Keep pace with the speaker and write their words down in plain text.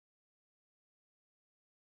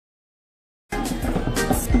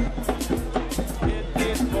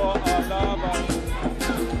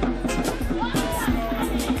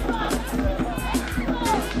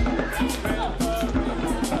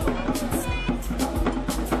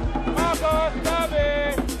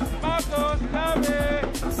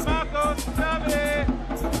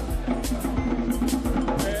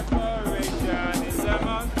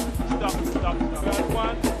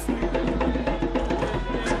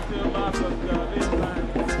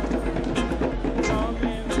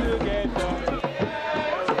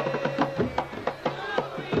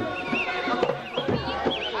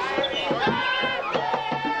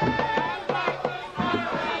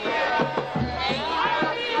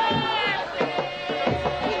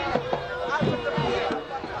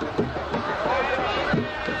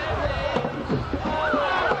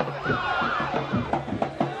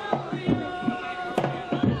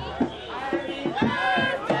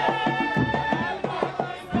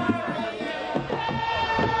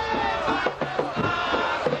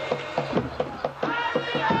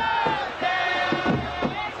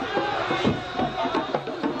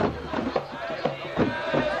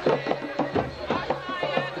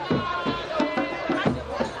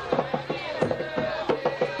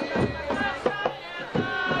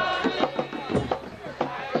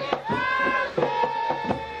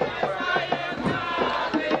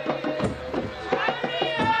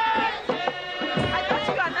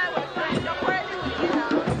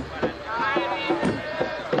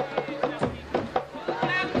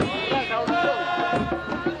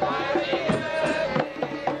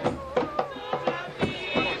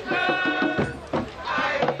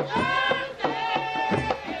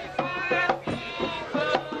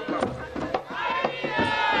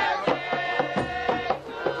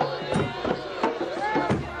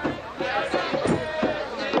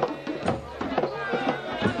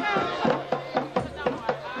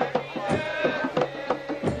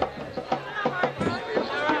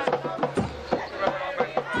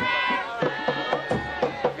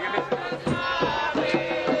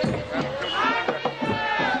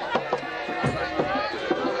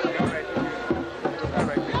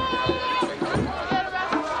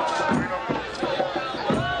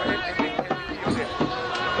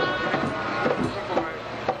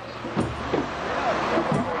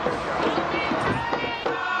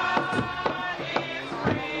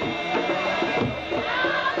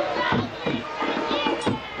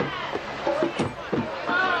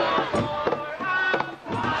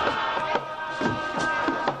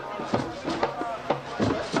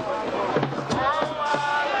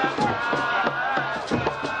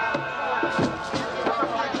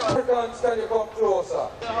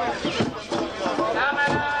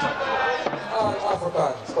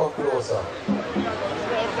go, sir.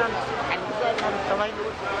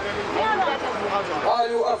 All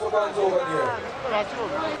you Africans over there.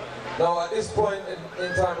 Now at this point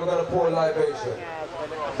in time we're going to pour libation.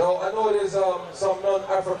 Now I know there's some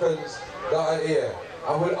non-Africans that are here.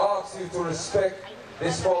 I will ask you to respect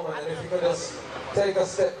this moment, and if you can just take a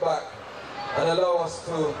step back and allow us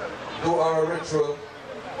to do our ritual,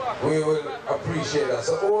 we will appreciate that.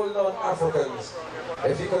 So all non-Africans,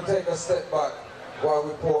 if you can take a step back while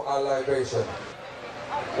we pour our libation.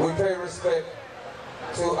 We pay respect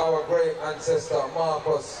to our great ancestor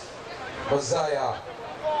Marcus, Messiah,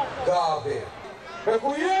 Garvey. Make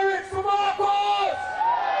we hear it from Marcus!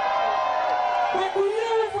 Make we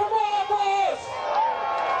hear it from Marcus!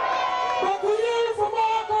 Make we hear it from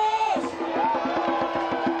Marcus!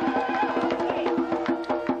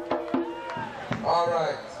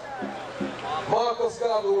 Alright. Marcus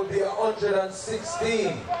Garvey would be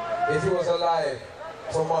 116 if he was alive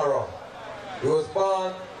tomorrow. He was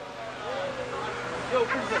born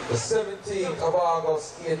the 17th of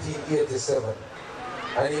August 1887,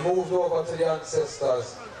 and he moved over to the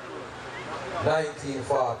ancestors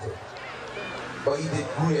 1940. But he did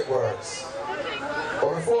great works.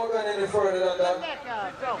 But before going any further than that,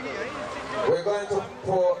 we're going to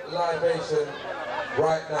pour libation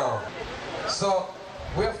right now. So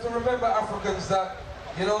we have to remember, Africans, that,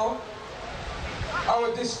 you know,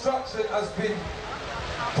 our destruction has been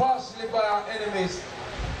partially by our enemies,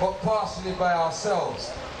 but partially by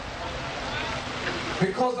ourselves.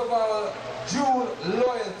 Because of our due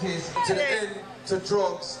loyalties to the end to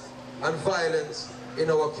drugs and violence in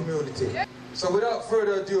our community. So without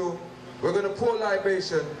further ado, we're going to pour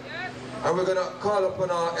libation, and we're going to call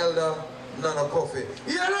upon our elder, Nana Kofi.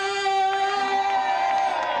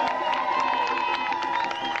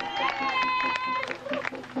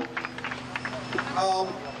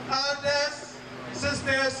 Elders,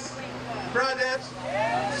 sisters, brothers,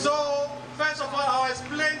 so first of all I'll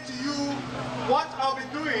explain to you what I'll be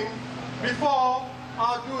doing before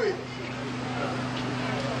I'll do it.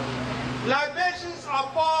 Libations are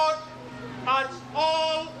poured at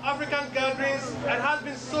all African gatherings and has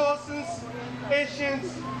been so since ancient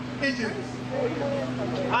Egypt.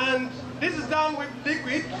 And this is done with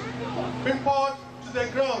liquid being poured to the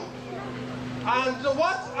ground. And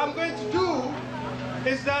what I'm going to do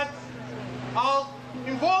is that I'll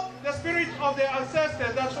invoke the spirit of the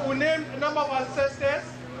ancestors, that will name a number of ancestors,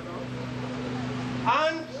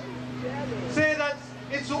 and say that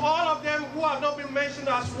it's to all of them who have not been mentioned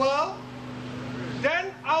as well.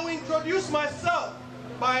 Then I'll introduce myself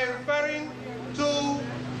by referring to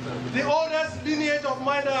the oldest lineage of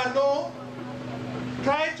mine that I know,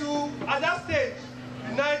 try to, at that stage,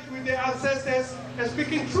 unite with the ancestors and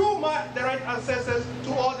speaking through the right ancestors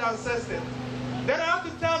to all the ancestors. Then I have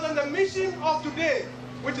to tell them the mission of today,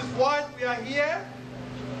 which is why we are here.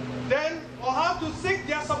 Then I'll have to seek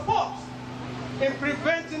their support in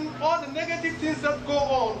preventing all the negative things that go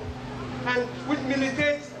on and which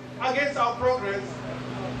militate against our progress.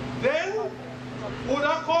 Then would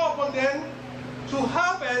I call upon them to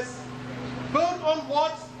help us build on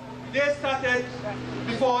what they started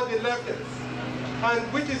before they left us, and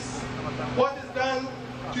which is what is done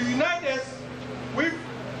to unite us with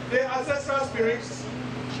the ancestral spirits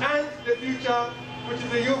and the future, which is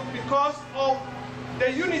the youth, because of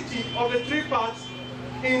the unity of the three parts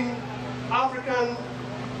in African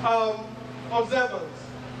observance.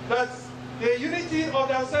 That's the unity of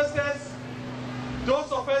the ancestors,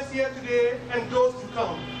 those of us here today, and those to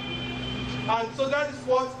come. And so that is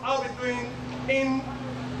what I'll be doing in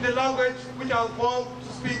the language which I was born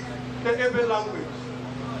to speak, the Ebe language.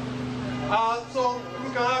 So we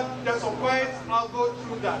can have just some quiet, I'll go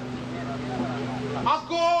through that. I'll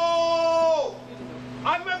go!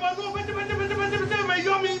 I remember, no,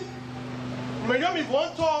 Mayomi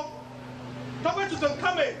won't talk. Talk to them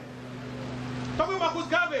coming. Talk to Marcus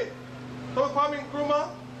Garvey. Talk to Kwame Nkrumah.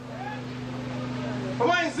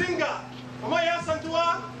 Mama Nzinga. Mama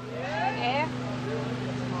Yasantua.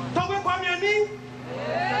 Talk to Kwame Ani.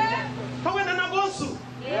 Talk to Nana Bonsu.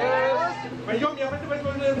 Mayomi,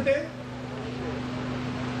 everything.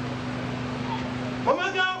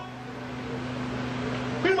 Mama Gao.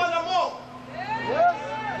 Queen Madamo.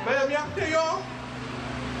 Madame Yakteyo.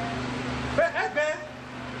 Ebe.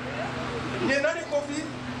 Nyenani Kofi.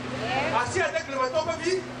 Asi avec le matin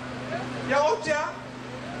baby. Ya Ocha.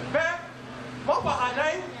 Be. Mopa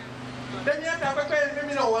Hadai. Demia tapepe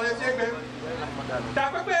mimi na wale tiegbe.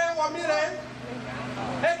 Tapepe wa mire.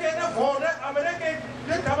 Eke na vonde Amerique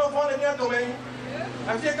de tama vonde ni adomei.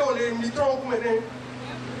 Afie ke ole mitron ku mene.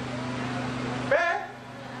 Be.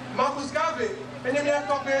 Marcus Garvey. Enyemia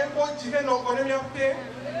tope o jive no konemia pe.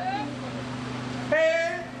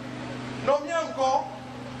 no mianko,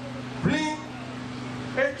 bling,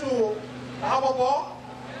 to Hababo,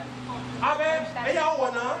 Abe,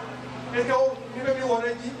 Ayawana, and go, maybe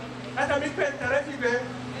already, and I make pen terrific,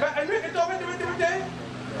 but I make it over the day.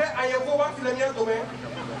 I have go back to the Mianto.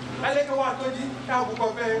 I like a Watoji, Abu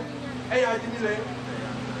Cope, Ayadimile,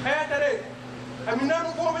 Ayatare. I mean,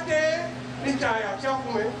 I'm going to in China,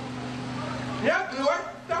 Chapume. Yeah, you are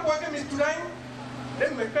that working me tonight.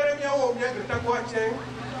 Then my parents are going to take watching.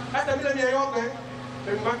 At the middle of your yoga,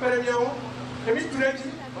 then my parents are going to be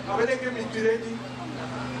ready. I will take me to ready.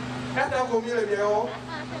 At the community,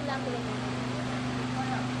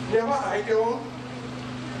 never I go.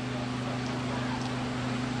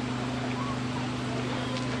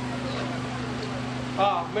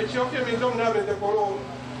 Mature me don't have the colon.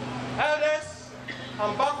 Elders,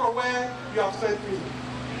 I'm back from where you have sent me.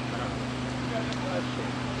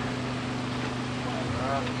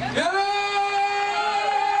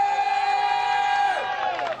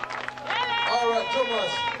 All right,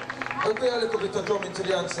 drummers. Let's play a little bit of drumming to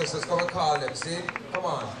the ancestors. Come and call them, see? Come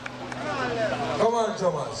on. Come on,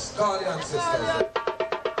 drummers. Call the ancestors.